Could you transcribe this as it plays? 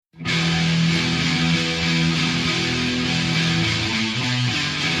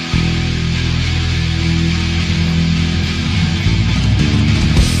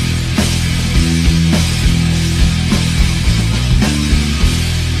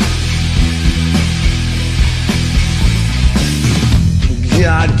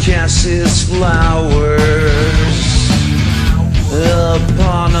God casts his flowers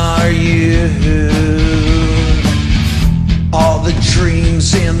upon our youth. All the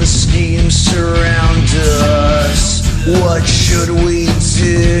dreams and the schemes surround us. What should we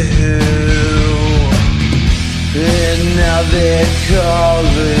do? And now they're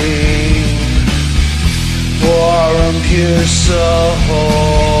calling for impure souls.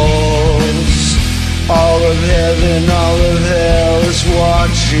 All of heaven, all of hell is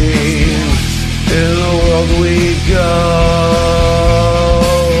watching. In the world we go.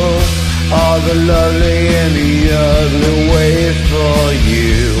 All the lovely and the ugly wait for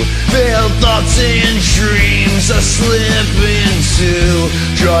you. Veiled thoughts and dreams I slip into.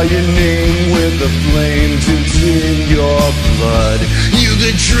 Draw your name with the flames, it's in your blood. You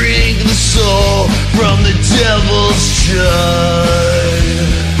could drink the soul from the devil's jug.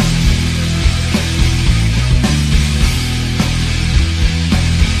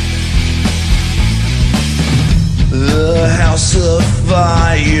 The house of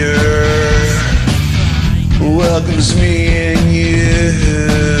fire welcomes me and you.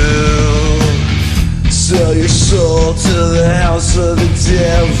 Sell your soul to the house of the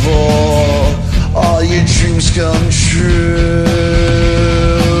devil. All your dreams come true.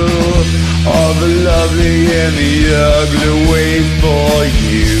 All the lovely and the ugly wait for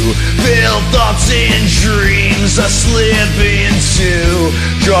you. Veiled thoughts and dreams I slip into.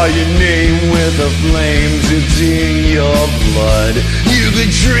 Draw your name with the flames, it's in your blood. You could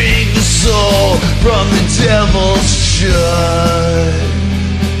drink the soul from the devil's jug.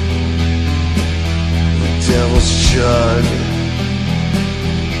 The devil's jug.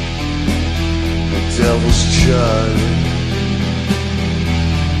 The devil's jug.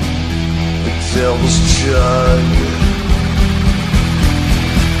 The devil's jug.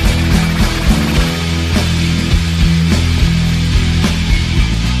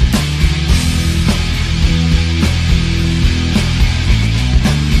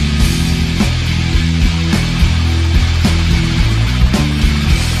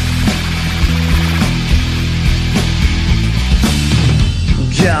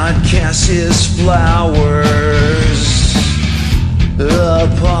 God casts his flowers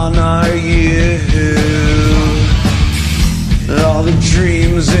upon our youth. All the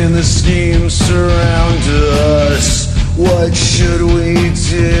dreams and the schemes surround us. What should we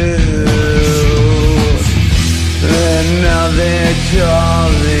do? And now they're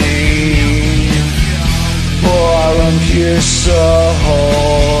calling for impure souls.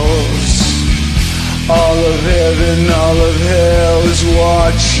 All of heaven, all of hell is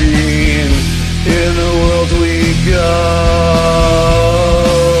watching. In the world we go.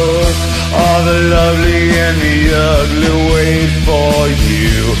 All the lovely and the ugly wait for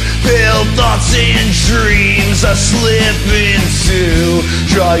you. Veiled thoughts and dreams I slip into.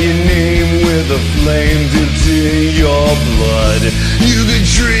 Draw your name with the flames, it's in your blood. You could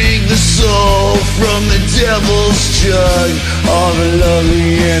drink the soul from the devil's jug. All the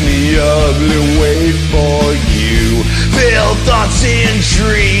lovely and the ugly wait for you. Veiled thoughts and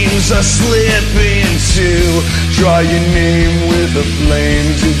dreams I slip into. Draw your name with the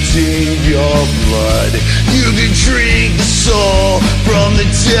flames, it's in your blood. You could drink the soul from the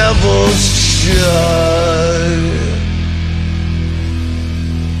devil's jug.